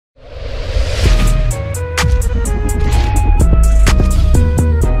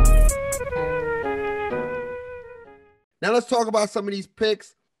let's talk about some of these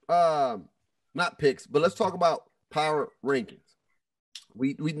picks. Not picks, but let's talk about power rankings.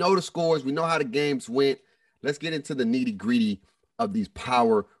 We know the scores. We know how the games went. Let's get into the nitty-gritty of these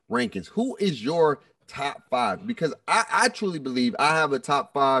power rankings. Who is your top five? Because I truly believe I have a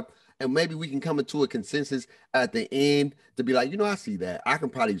top five, and maybe we can come into a consensus at the end to be like, I see that. I can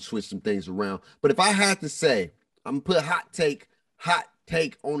probably switch some things around. But if I had to say, I'm going to put hot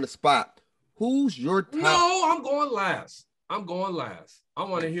take on the spot. Who's your top? No, I'm going last. I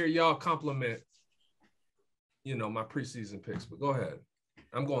want to hear y'all compliment, my preseason picks, but go ahead.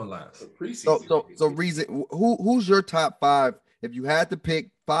 I'm going last. So reason who's your top five? If you had to pick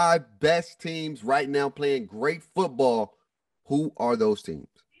five best teams right now playing great football, who are those teams?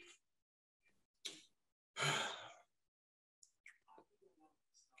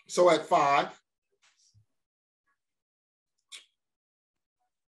 So at 5,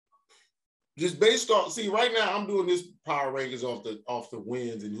 just based on, right now I'm doing this power rankings off the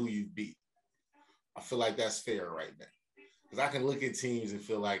wins and who you beat. I feel like that's fair right now because I can look at teams and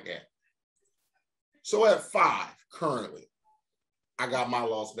feel like that. So at 5 currently, I got my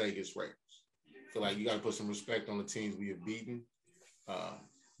Las Vegas Raiders. I feel like you got to put some respect on the teams we have beaten,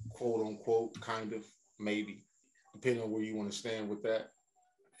 quote unquote, kind of, maybe, depending on where you want to stand with that.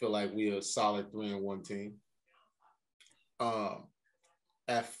 I feel like we're a solid 3-1 team.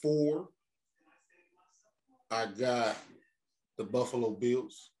 At 4, I got the Buffalo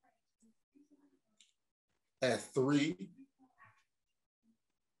Bills. At 3,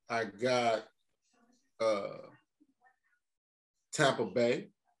 I got Tampa Bay.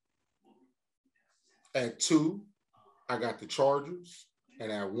 At 2, I got the Chargers.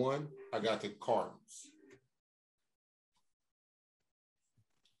 And at 1, I got the Cardinals.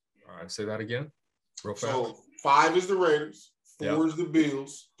 All right, say that again. Real fast. So 5 is the Raiders, 4 is the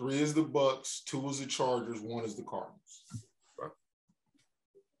Bills, 3 is the Bucks, 2 is the Chargers, 1 is the Cardinals. Right.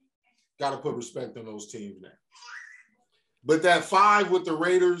 Got to put respect on those teams now. But that 5 with the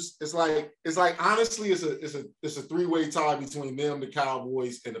Raiders, it's like honestly, it's a 3-way tie between them, the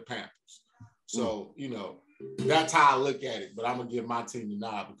Cowboys, and the Panthers. So that's how I look at it. But I'm gonna give my team the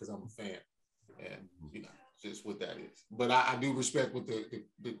nod because I'm a fan, and just what that is. But I do respect what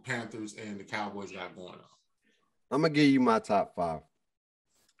the Panthers and the Cowboys got going on. I'm gonna give you my top 5.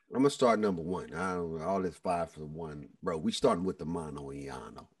 I'm gonna start number 1. I don't know, all this 5 for 1, bro. We starting with the Mono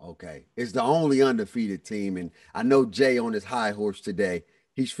Iano. Okay, it's the only undefeated team, and I know Jay on his high horse today.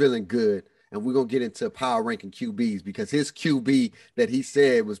 He's feeling good, and we're gonna get into power ranking QBs because his QB that he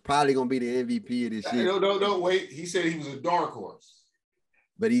said was probably gonna be the MVP of this year. No, wait. He said he was a dark horse,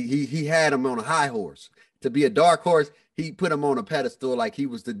 but he had him on a high horse. To be a dark horse, he put him on a pedestal like he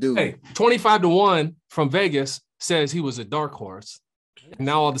was the dude. Hey, 25-1 from Vegas says he was a dark horse. And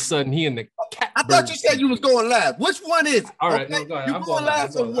now all of a sudden he in the cat. I thought you said you was going last. Which one is it? All right, okay? No, go ahead. You going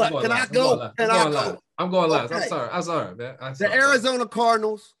last or what? Can I go? I'm going last. Okay. I'm sorry, man. The Arizona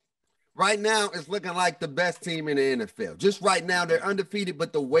Cardinals right now is looking like the best team in the NFL. Just right now, they're undefeated,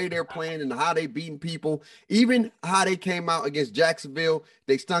 but the way they're playing and how they beating people, even how they came out against Jacksonville,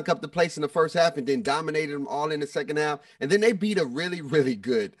 they stunk up the place in the first half and then dominated them all in the second half. And then they beat a really, really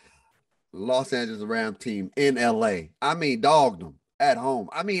good Los Angeles Rams team in LA. I mean, dogged them at home.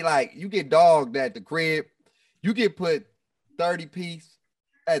 I mean, like, you get dogged at the crib. You get put 30 piece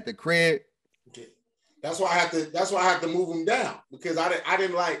at the crib. That's why I have to move them down because I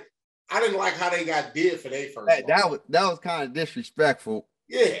didn't like how they got did for their first. That was kind of disrespectful.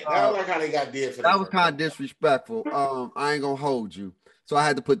 Yeah, I don't like how they got did for that. That was kind of disrespectful. I ain't gonna hold you, so I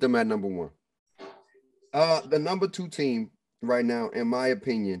had to put them at number 1. The number 2 team right now, in my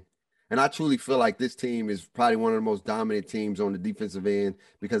opinion, and I truly feel like this team is probably one of the most dominant teams on the defensive end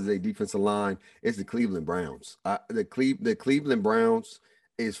because of their defensive line, is the Cleveland Browns. The Cleveland Browns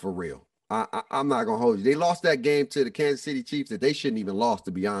is for real. I'm not going to hold you. They lost that game to the Kansas City Chiefs that they shouldn't even lost,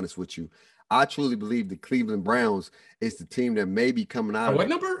 to be honest with you. I truly believe the Cleveland Browns is the team that may be coming out. What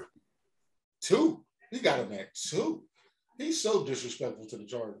number? 2. He got him at 2. He's so disrespectful to the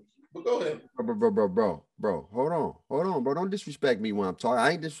Chargers. But go ahead. Bro. Hold on, bro. Don't disrespect me when I'm talking.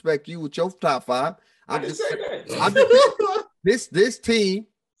 I ain't disrespect you with your top 5. I didn't say that. This team,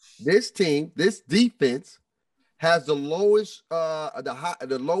 this defense has the lowest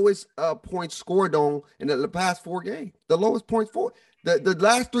points scored on in the past 4 games. The lowest points for the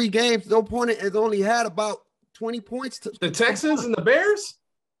last 3 games. The opponent has only had about 20 points. The Texans and the Bears?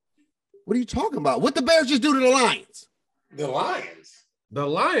 What are you talking about? What the Bears just do to the Lions? The Lions. The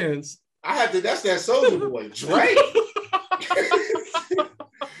Lions? That's that Soldier Boy. Drake.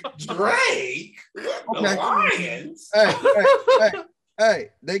 Drake? The Lions?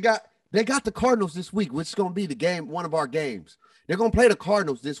 Hey, they got They got the Cardinals this week, which is going to be the game, one of our games. They're going to play the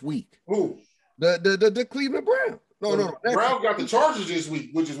Cardinals this week. Who? The Cleveland Browns. No. Browns got the Chargers this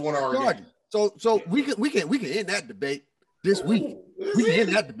week, which is one of our games. So we can end that debate this week. We can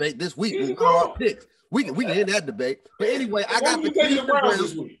end that debate this week. We can end that debate. But anyway, I got the Cleveland Browns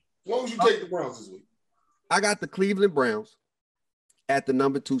this week. Why would you take the Browns this week? I got the Cleveland Browns at the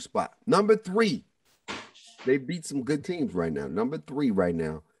number 2 spot. Number 3, they beat some good teams right now. Number 3 right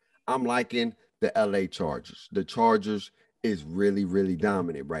now, I'm liking the LA Chargers. The Chargers is really, really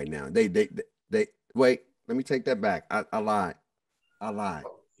dominant right now. They wait, let me take that back. I lied.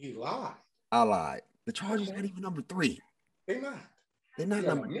 He lied. I lied. The Chargers not even number 3. They're not. They're not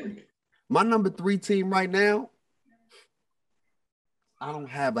number 3. My number 3 team right now, I don't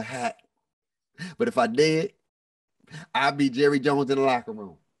have a hat. But if I did, I'd be Jerry Jones in the locker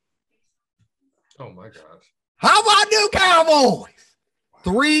room. Oh my gosh. How about them Cowboys?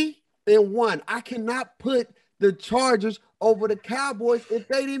 3-1. I cannot put the Chargers over the Cowboys if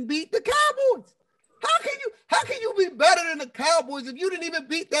they didn't beat the Cowboys. How can you be better than the Cowboys if you didn't even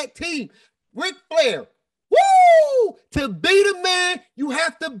beat that team? Ric Flair. Woo! To beat a man, you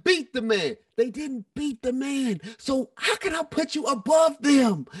have to beat the man. They didn't beat the man. So how can I put you above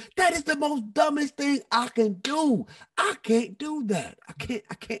them? That is the most dumbest thing I can do. I can't do that. I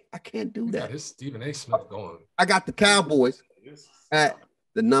can't do that. It's Stephen A. Smith going. I got the Cowboys at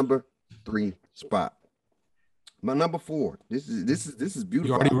the number 3 spot. My number 4. This is beautiful.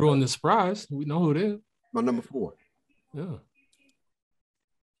 You already ruined the surprise. We know who it is. My number 4. Yeah.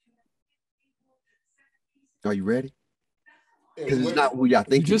 Are you ready? Because it's not who y'all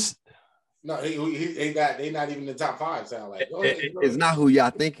think. No, they not even in the top 5. Sound like it's not who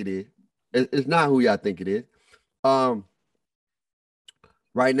y'all think it is. It's not who y'all think it is.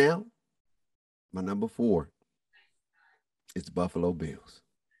 Right now, my number 4 is the Buffalo Bills.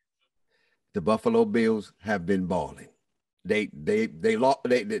 The Buffalo Bills have been balling. They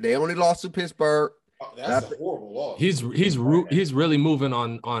only lost to Pittsburgh. Oh, that's a horrible loss. He's really moving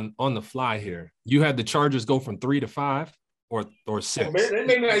on the fly here. You had the Chargers go from 3 to 5 or 6. Oh, man,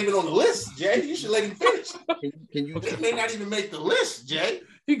 they may not even on the list, Jay. You should let him finish. Can you? They may not even make the list, Jay.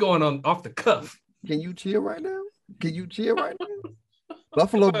 He going on off the cuff. Can you cheer right now?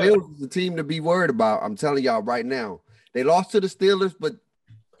 Buffalo Bills is a team to be worried about. I'm telling y'all right now. They lost to the Steelers, but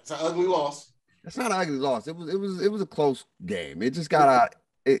it's an ugly loss. It's not an ugly loss. It was a close game. It just got out.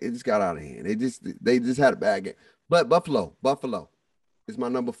 It just got out of hand. They just had a bad game. But Buffalo is my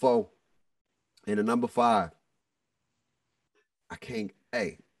number 4, and the number 5. I can't.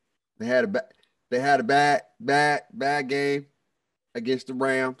 Hey, they had a bad game against the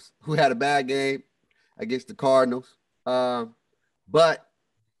Rams, who had a bad game against the Cardinals. But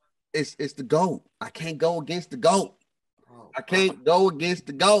it's the GOAT. I can't go against the GOAT. I can't go against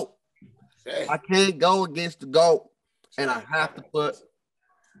the GOAT. And I have to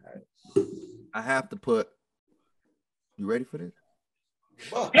put. You ready for this?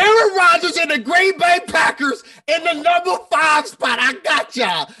 Aaron Rodgers and the Green Bay Packers in the number 5 spot. I got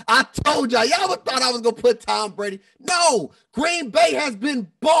y'all. I told y'all. Y'all thought I was going to put Tom Brady. No, Green Bay has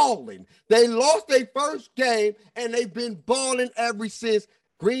been balling. They lost their first game, and they've been balling ever since.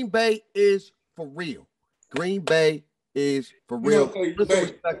 Green Bay is for real. Green Bay is for real. Put some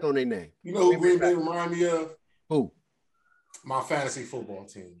respect on their name. You know who Green Bay remind me of? Who? My fantasy football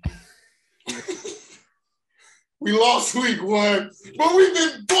team. We lost week 1, but we've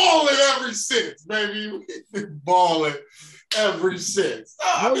been balling ever since, baby. We've been balling ever sinse.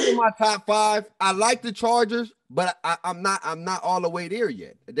 Those are my top 5. I like the Chargers, but I'm not all the way there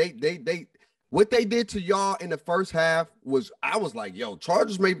yet. They what they did to y'all in the first half was, I was like, yo,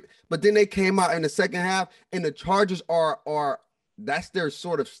 Chargers maybe, but then they came out in the second half, and the Chargers are that's their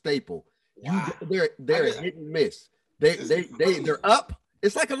sort of staple. Wow. They're hit and miss. They're up.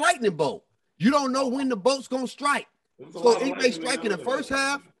 It's like a lightning bolt. You don't know when the boat's gonna strike. So it may strike in the first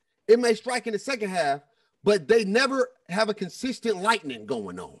half, it may strike in the second half, but they never have a consistent lightning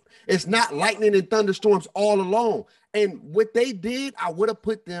going on. It's not lightning and thunderstorms all along. And what they did, I would have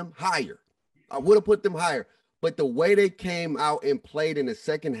put them higher. But the way they came out and played in the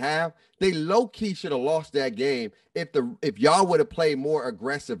second half, they low-key should have lost that game if y'all would have played more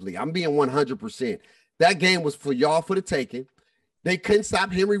aggressively. I'm being 100%. That game was for y'all for the taking. They couldn't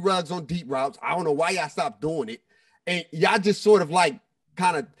stop Henry Ruggs on deep routes. I don't know why y'all stopped doing it. And y'all just sort of like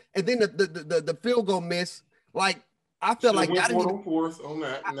kind of, and then the field goal miss, like I felt like y'all didn't fourth on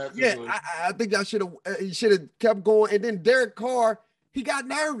that. I think y'all should have kept going. And then Derek Carr, he got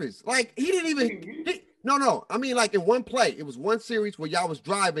nervous. Like he didn't even no. I mean, like in one play, it was one series where y'all was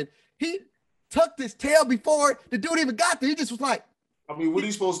driving. He tucked his tail before the dude even got there. He just was like, I mean, what are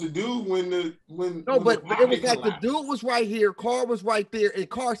you supposed to do when No, when but the it was like the collapsed? dude was right here, Carr was right there, and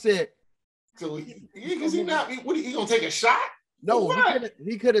Carr said, So because he not, what he gonna take a shot? no, What?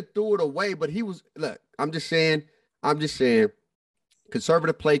 he could have threw it away, but he was look. I'm just saying,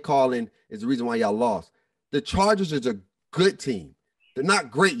 conservative play calling is the reason why y'all lost. The Chargers is a good team. They're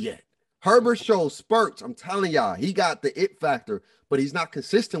not great yet. Herbert shows spurts. I'm telling y'all, he got the it factor, but he's not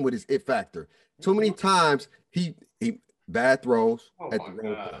consistent with his it factor. Too many times he bad throws Oh at my the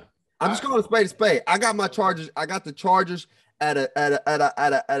wrong God. time. I'm just going to spade a spade. I got my Chargers. I got the Chargers at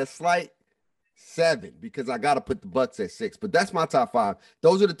a slight 7 because I got to put the Bucks at 6. But that's my top 5.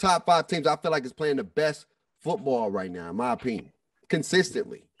 Those are the top 5 teams I feel like is playing the best football right now, in my opinion.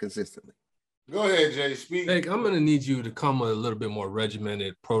 Consistently. Go ahead, Jay. Speak. Nick, I'm going to need you to come with a little bit more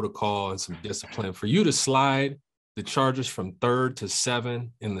regimented protocol and some discipline. For you to slide the Chargers from 3rd to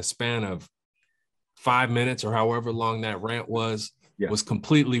 7 in the span of 5 minutes or however long that rant was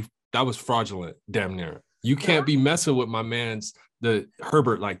completely, that was fraudulent, damn near. You can't be messing with my man's, the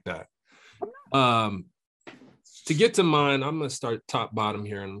Herbert like that. To get to mine, I'm going to start top bottom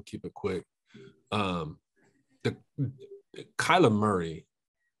here and keep it quick. The Kyler Murray.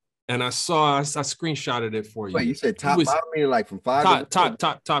 And I screenshotted it for you. Wait, you said top bottom, meaning like from 5 top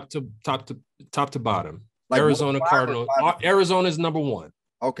to bottom. Like Arizona Cardinals. Arizona's number 1.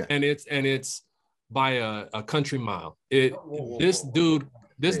 Okay. And it's by a country mile. This dude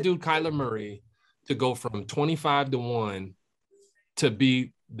Kyler Murray, to go from 25-1 to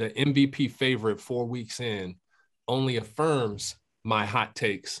be the MVP favorite 4 weeks in only affirms my hot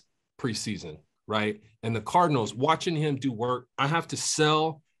takes preseason, right? And the Cardinals, watching him do work, I have to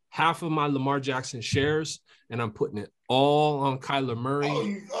sell half of my Lamar Jackson shares, and I'm putting it all on Kyler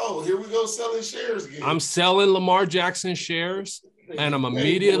Murray. Oh, here we go selling shares again. I'm selling Lamar Jackson shares, and I'm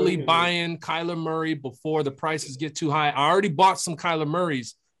immediately buying Kyler Murray before the prices get too high. I already bought some Kyler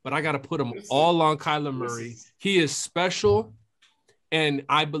Murrays, but I got to put them all on Kyler Murray. He is special, and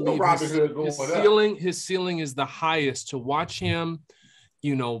I believe his ceiling is the highest. To watch him,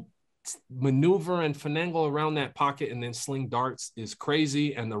 maneuver and finagle around that pocket and then sling darts is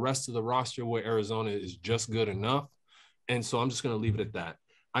crazy, and the rest of the roster with Arizona is just good enough. And so I'm just going to leave it at that.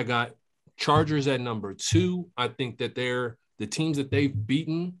 I got Chargers at number 2. I think that the teams that they've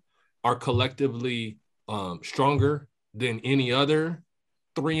beaten are collectively stronger than any other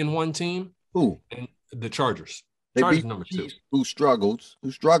 3-1 team. Who? And the Chargers. They Chargers beat number 2. Who's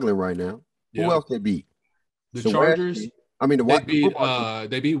struggling right now? Yeah. Who else they beat? The Chargers.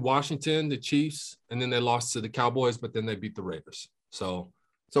 They beat Washington, the Chiefs, and then they lost to the Cowboys, but then they beat the Raiders. So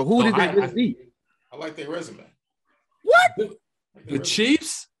who did they really beat? I like their resume. What? The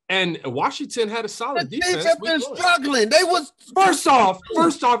Chiefs and Washington had a solid defense. Chiefs have been struggling. They was first off,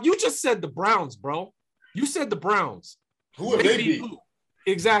 you just said the Browns, bro. You said the Browns. Who have they beat?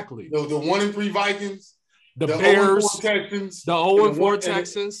 Exactly. The 1-3 Vikings, the Bears, Texans, the 0-4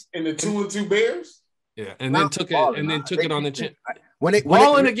 Texans, and the 2-2 Bears. Yeah, and then took it on the chin. When they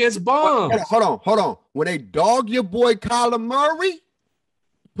balling against bums. Hold on. When they dog your boy Kyler Murray,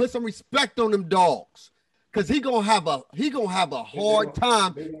 put some respect on them dogs, because he gonna have a hard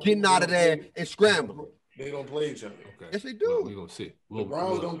time getting out of there and scrambling. They don't play each other. Okay. Yes, they do. We're gonna see. The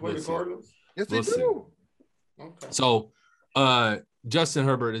Browns don't play the Cardinals. Yes, they do. Okay. So, Justin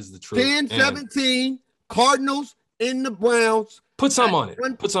Herbert is the truth. 10-17 Cardinals in the Browns. Put some on it.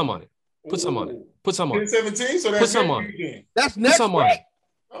 Put some on it. Put some on it. 10-17. So that's put some on. That's next week.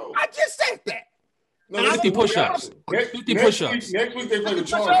 Oh. I just said that. No, 50 push-ups. 50 push-ups. Next week they play the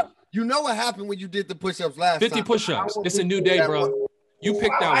Chargers. You know what happened when you did the push-ups last 50 time. push-ups. It's a new day, bro. You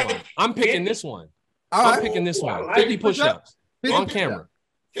pick that one. I'm picking this one. I'm picking this one. 50 push-ups on camera.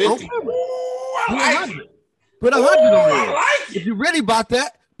 50. Put 100 on there. If you really about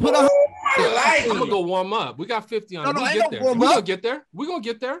that, put 100. I'm gonna go warm up. We got 50 on. No, We're gonna get there. We're gonna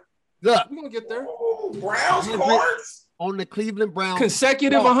get there. Look, we're gonna get there. Browns cards on the Cleveland Browns.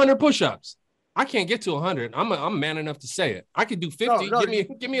 Consecutive 100 push-ups. I can't get to 100. I'm man enough to say it. I could do 50.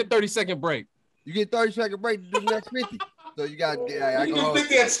 Give me a 30-second break. You get 30-second break to do the next 50. So you got you do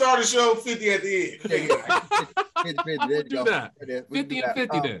 50 at the start of the show, 50 at the end. 50. There you do go. That. 50 and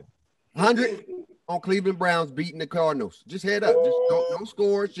 50 then. 100 on Cleveland Browns beating the Cardinals. Just head up. Just no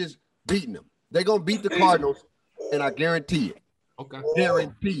scores, just beating them. They're gonna beat the Cardinals, and I guarantee it. Okay.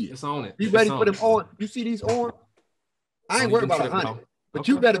 Guarantee it. It's on it. Be ready for them on. You see these on? I ain't worried about 100, but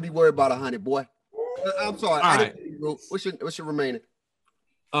you better be worried about 100, boy. I'm sorry. All right. What's your remaining?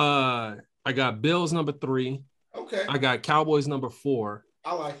 I got Bills number 3. Okay. I got Cowboys number 4.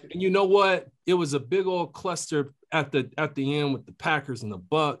 I like it. And you know what? It was a big old cluster at the end with the Packers and the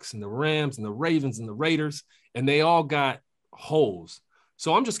Bucks and the Rams and the Ravens and the Raiders, and they all got holes.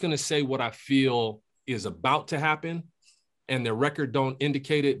 So I'm just going to say what I feel is about to happen, and their record don't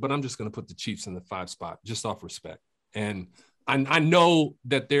indicate it, but I'm just going to put the Chiefs in the 5 spot just off respect. And I know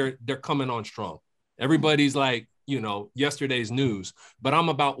that they're coming on strong. Everybody's like, yesterday's news, but I'm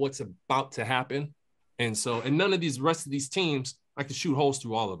about what's about to happen. And none of these rest of these teams, I can shoot holes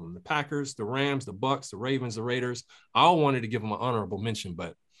through all of them. The Packers, the Rams, the Bucks, the Ravens, the Raiders. I all wanted to give them an honorable mention,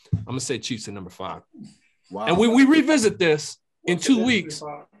 but I'm going to say Chiefs at number 5. Wow. And when we revisit this in 2 weeks,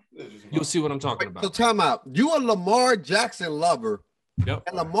 you'll see what I'm talking about. So time out. You a Lamar Jackson lover. Yep.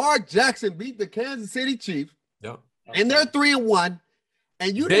 And Lamar Jackson beat the Kansas City Chiefs. Yep. And they're 3-1.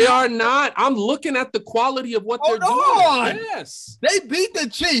 And they are not. I'm looking at the quality of what they're doing. Yes. They beat the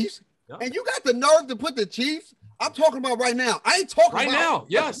Chiefs. Yep. And you got the nerve to put the Chiefs. I'm talking about right now. I ain't talking right about now.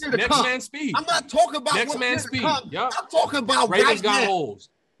 Yes. Next man speed. I'm not talking about next man speed. Yep. I'm talking about Ravens got holes.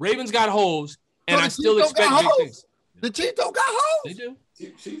 Ravens got holes. And I still expect big things. The Chiefs don't got holes. They do.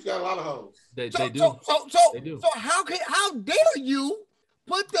 Chiefs got a lot of holes. They do. They do. So how dare you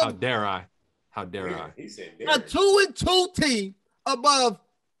put them? How dare I? How dare I? He said a 2-2 team above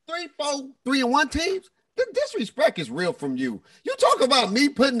 3-1 teams? The disrespect is real from you. You talk about me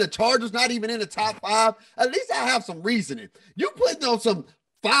putting the Chargers not even in the top 5. At least I have some reasoning. You putting on some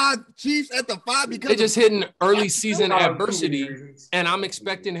 5 Chiefs at the 5 because they just hitting early season adversity, and I'm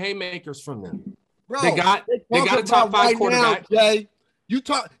expecting haymakers from them. Bro, they got a top 5 right quarterback. Now, Jay,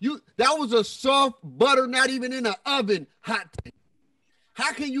 that was a soft butter, not even in the oven hot take.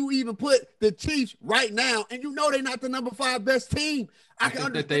 How can you even put the Chiefs right now? And you know they're not the number 5 best team. I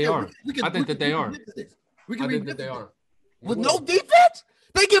think that they are. I think that they are. We can think that they are. With no defense,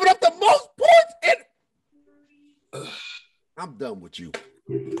 they giving up the most points. And I'm done with you.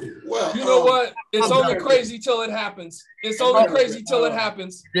 Well, you know what? It's only crazy till it happens. It's only crazy till it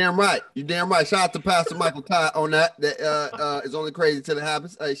happens. Damn right. You're damn right. Shout out to Pastor Michael Ty on that. That it's only crazy till it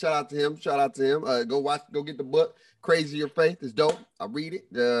happens. Hey, shout out to him. Go get the book. Crazy Your Faith is dope. I read it.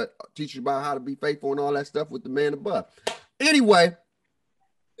 Teach you about how to be faithful and all that stuff with the man above. Anyway,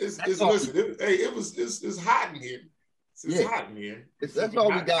 it's hot in here. It's hot in here. That's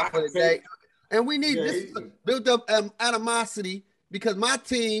all we got for today. And we need this built up animosity because my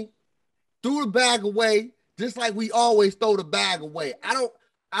team threw the bag away just like we always throw the bag away. I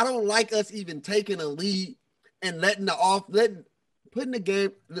don't like us even taking a lead and putting the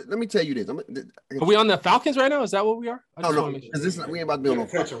game. Let me tell you this. Are we on the Falcons right now? Is that what we are? No. We ain't about to be on no.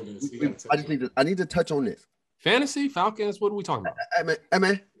 I need to touch on this. Fantasy Falcons. What are we talking about? Hey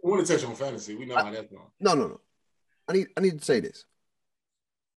man. We want to touch on fantasy. We know how that's going. No. I need to say this.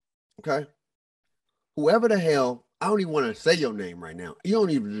 Okay. Whoever the hell, I don't even want to say your name right now. You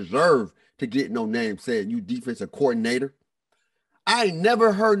don't even deserve to get no name said. You defensive coordinator. I ain't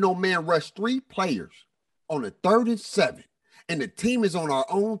never heard no man rush 3 players on a 3rd and 7. And the team is on our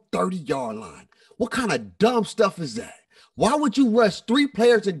own 30-yard line. What kind of dumb stuff is that? Why would you rush 3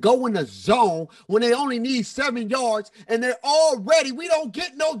 players and go in the zone when they only need 7 yards and they're already, we don't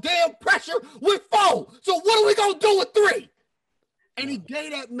get no damn pressure with 4. So what are we going to do with 3? And he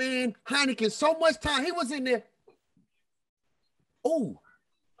gave that man Heineken so much time. He was in there. Oh,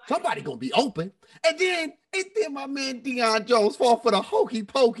 somebody going to be open. And then my man Deion Jones fall for the hokey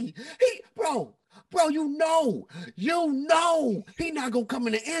pokey. Bro, you know, he not going to come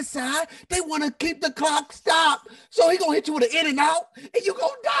in the inside. They want to keep the clock stopped. So he going to hit you with an in and out, and you going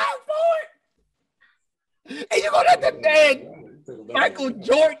to die for it. And you going to let the man Michael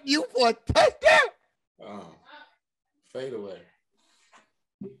Jordan you for a touchdown. Fade away.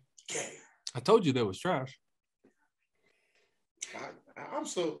 I told you that was trash. I'm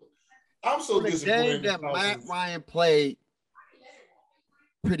so disappointed. Game that Matt Ryan played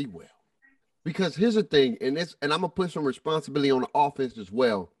pretty well. Because here's the thing, and I'm gonna put some responsibility on the offense as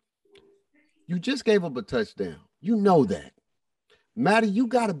well. You just gave up a touchdown. You know that. Matty, you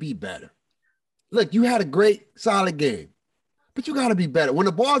gotta be better. Look, you had a great, solid game, but you gotta be better. When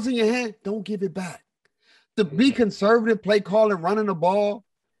the ball's in your hand, don't give it back. To be conservative, play calling, running the ball.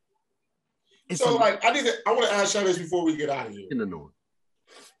 I want to ask y'all this before we get out of here. In the north.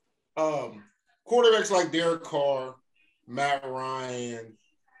 Quarterbacks like Derek Carr, Matt Ryan,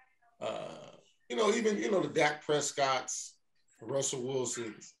 the Dak Prescotts, Russell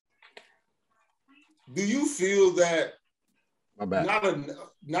Wilsons. Do you feel that not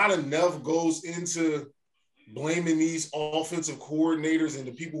enough goes into blaming these offensive coordinators and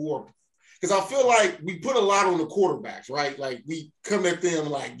the people who are? Because I feel like we put a lot on the quarterbacks, right? Like we come at them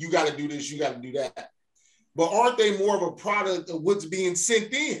like, you got to do this, you got to do that. But aren't they more of a product of what's being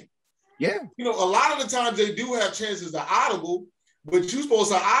sent in? Yeah. A lot of the times they do have chances to audible, but you're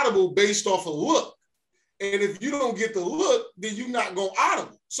supposed to audible based off of look. And if you don't get the look, then you're not going to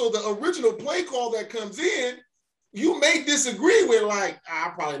audible. So the original play call that comes in, you may disagree with, like,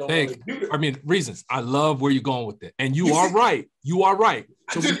 I probably don't want to do that. I mean, reasons. I love where you're going with it. And you are right. You are right.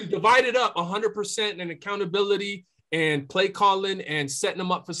 So when you divide it up 100% in accountability and play calling and setting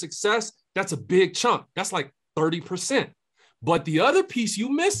them up for success, that's a big chunk. That's like 30%. But the other piece you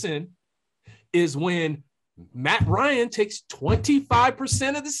missing is when Matt Ryan takes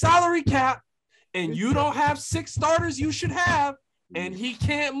 25% of the salary cap and you don't have 6 starters you should have, and he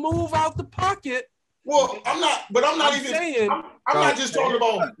can't move out the pocket. Well, I'm not just talking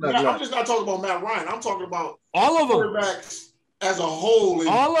about Matt Ryan. I'm talking about all of them, quarterbacks as a whole.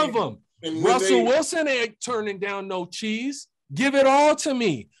 All of them. And Russell Wilson ain't turning down no cheese. Give it all to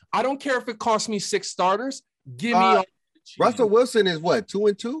me. I don't care if it costs me 6 starters. Give me all the cheese. Russell Wilson is what,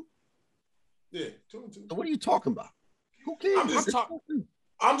 2-2? Yeah, 2-2. So what are you talking about? Who cares?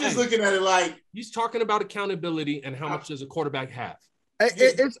 I'm just looking at it like he's talking about accountability and how much does a quarterback have.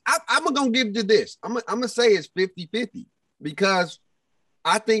 I'm going to give you this. I'm going to say it's 50-50 because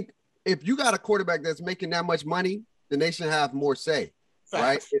I think if you got a quarterback that's making that much money, then they should have more say,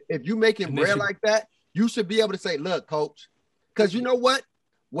 right? If you making bread like that, you should be able to say, look, coach, because you know what?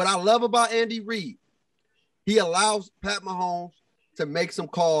 What I love about Andy Reid, he allows Pat Mahomes to make some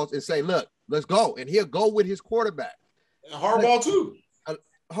calls and say, look, let's go. And he'll go with his quarterback. And Harbaugh too.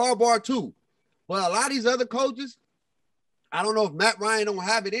 Harbaugh too. Well, a lot of these other coaches, I don't know if Matt Ryan don't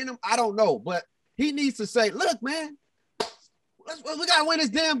have it in him. I don't know. But he needs to say, look, man, we got to win this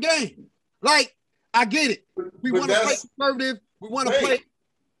damn game. Like, I get it. We want to play conservative. We want to play.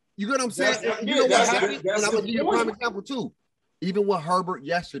 You get what I'm saying? You know what happened? And I'm going to give you a prime example too. Even with Herbert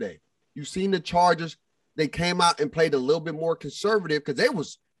yesterday, you seen the Chargers. They came out and played a little bit more conservative because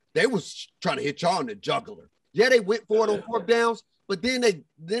they was trying to hit y'all in the jugular. Yeah, they went for it on 4th downs, but then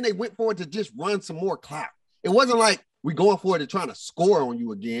they went for it to just run some more clock. It wasn't like we going for it to trying to score on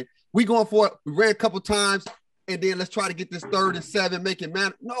you again. We going for it. We ran a couple times, and then let's try to get this 3rd and 7, make it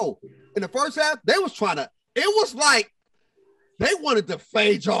matter. No, in the first half, they was trying to. It was like they wanted to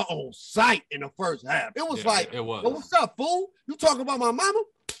fade y'all on sight in the first half. It was like, it was. Well, what's up, fool? You talking about my mama?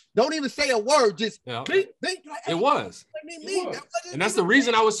 Don't even say a word. Just yeah. Think, like, hey, it was. And that's the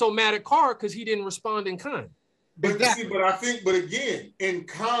reason I was so mad at Carr, because he didn't respond in kind. But again, in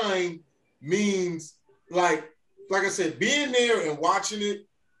kind means like I said, being there and watching it,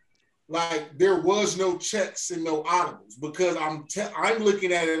 like there was no checks and no audibles, because I'm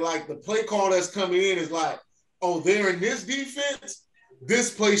looking at it like the play call that's coming in is like, oh, they're in this defense,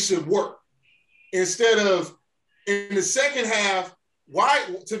 this play should work. Instead of in the second half, why,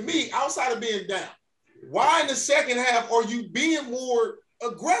 to me, outside of being down, why in the second half are you being more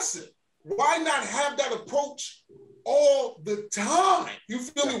aggressive? Why not have that approach all the time? You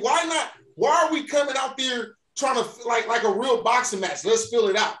feel me? Why not? Why are we coming out there trying to like a real boxing match? Let's fill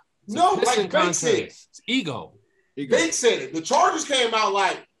it out. No, like Bake said it. It's ego. Bake said it. The Chargers came out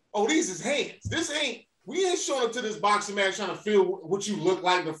like, oh, these is hands. We ain't showing up to this boxing match trying to feel what you look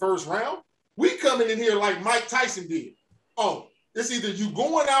like in the first round. We coming in here like Mike Tyson did. Oh, it's either you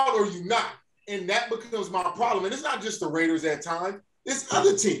going out or you not. And that becomes my problem. And it's not just the Raiders at times. It's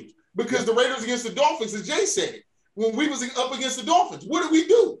other teams. Because the Raiders against the Dolphins, as Jay said it, when we was up against the Dolphins, what did we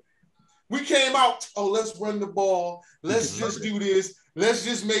do? We came out, oh, let's run the ball. Let's just do this. Let's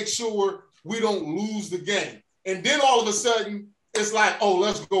just make sure we don't lose the game. And then all of a sudden, it's like, oh,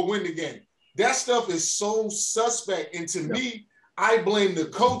 let's go win the game. That stuff is so suspect. And to me, I blame the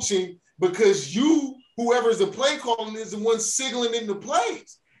coaching, because whoever's the play calling, is the one signaling in the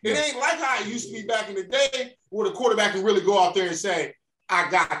plays. It ain't like how it used to be back in the day where the quarterback can really go out there and say, I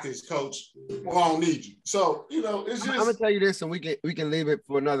got this, coach. Well, I don't need you. So, it's just. I'm going to tell you this, and we can leave it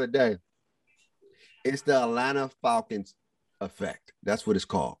for another day. It's the Atlanta Falcons effect. That's what it's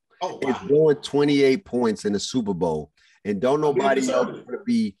called. Oh, wow. It's going 28 points in the Super Bowl, and don't nobody else want to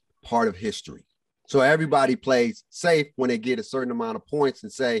be part of history. So everybody plays safe when they get a certain amount of points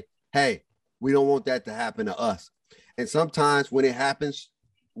and say, hey, we don't want that to happen to us. And sometimes when it happens,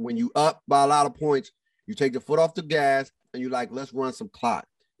 when you up by a lot of points, you take the foot off the gas and you're like, let's run some clock.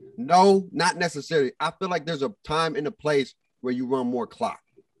 No, not necessarily. I feel like there's a time and a place where you run more clock.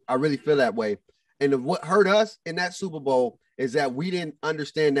 I really feel that way. And what hurt us in that Super Bowl is that we didn't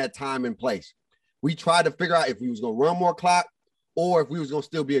understand that time and place. We tried to figure out if we was going to run more clock or if we was going to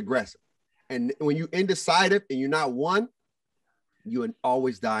still be aggressive. And when you indecisive and you're not one, you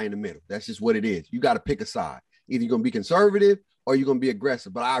always die in the middle. That's just what it is. You got to pick a side. Either you're going to be conservative or you're going to be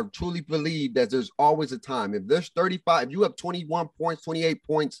aggressive. But I truly believe that there's always a time. If there's 35, if you have 21 points, 28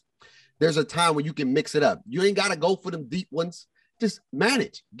 points, there's a time when you can mix it up. You ain't got to go for them deep ones just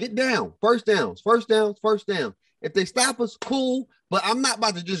manage, get down, first downs. If they stop us, cool. But I'm not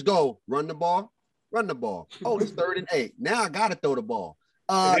about to just go run the ball. Oh, it's 3rd and 8. Now I gotta throw the ball.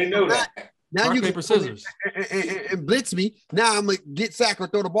 They know that. Now Rock, you paper, scissors. And blitz me. Now I'm gonna get sacked or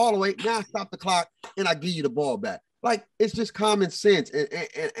throw the ball away. Now I stop the clock and I give you the ball back. Like, it's just common sense,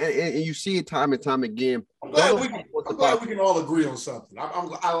 and you see it time and time again. I'm glad we can all agree on something.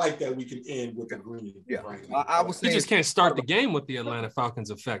 I like that we can end with agreeing. Yeah, right? I would say You just can't start the game with the Atlanta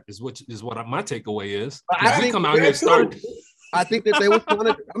Falcons effect. Is what my takeaway is. I We think come out here and start. I think that they were trying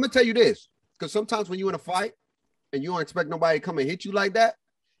to. I'm gonna tell you this, because sometimes when you're in a fight and you don't expect nobody to come and hit you like that,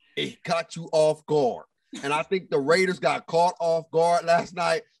 it caught you off guard. And I think the Raiders got caught off guard last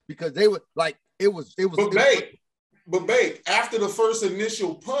night because they were like, it was. But Bake, after the first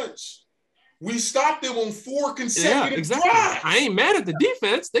initial punch, we stopped them on 4 consecutive drives. I ain't mad at the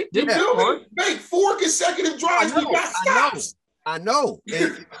defense. They did it. Bake, 4 consecutive drives. We got stops. I know.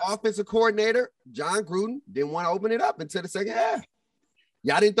 And the offensive coordinator, John Gruden, didn't want to open it up until the second half.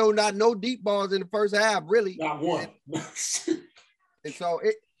 Y'all didn't throw no deep balls in the first half, really. Not one. And so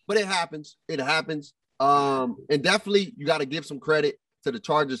but it happens. It happens. And definitely you got to give some credit to the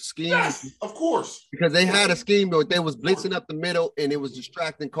Chargers scheme. Yes, of course. Because they had a scheme where they was blitzing up the middle and it was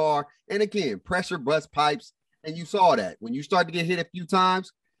distracting Carr. And again, pressure bust pipes. And you saw that when you start to get hit a few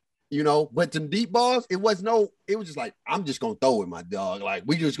times, but some deep balls, it was just like, I'm just going to throw it, my dog. Like,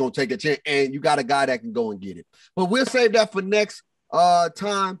 we just going to take a chance. And you got a guy that can go and get it. But we'll save that for next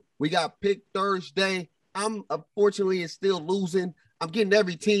time. We got Pick Thursday. I'm unfortunately still losing. I'm getting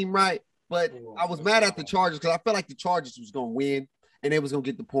every team right. But I was mad at the Chargers because I felt like the Chargers was going to win and they was going to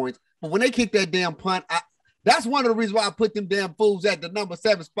get the points. But when they kicked that damn punt, that's one of the reasons why I put them damn fools at the number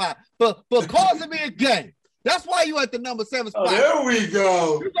 7 spot for causing me a game. That's why you at the number 7 spot. Oh, there we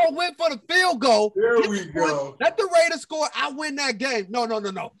go. You're going to win for the field goal. There we go. Let the Raiders score. I win that game. No. You're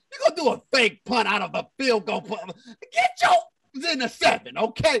going to do a fake punt out of a field goal. Get your in the 7,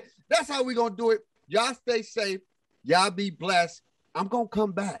 okay? That's how we going to do it. Y'all stay safe. Y'all be blessed. I'm going to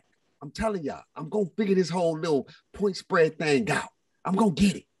come back. I'm telling y'all. I'm going to figure this whole little point spread thing out. I'm going to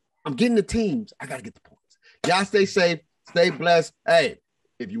get it. I'm getting the teams. I got to get the points. Y'all stay safe. Stay blessed. Hey,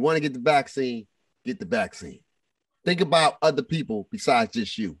 if you want to get the vaccine, get the vaccine. Think about other people besides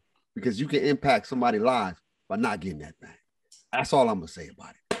just you, because you can impact somebody's lives by not getting that thing. That's all I'm going to say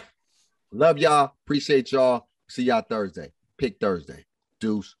about it. Love y'all. Appreciate y'all. See y'all Thursday. Pick Thursday.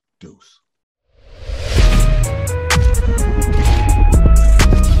 Deuce.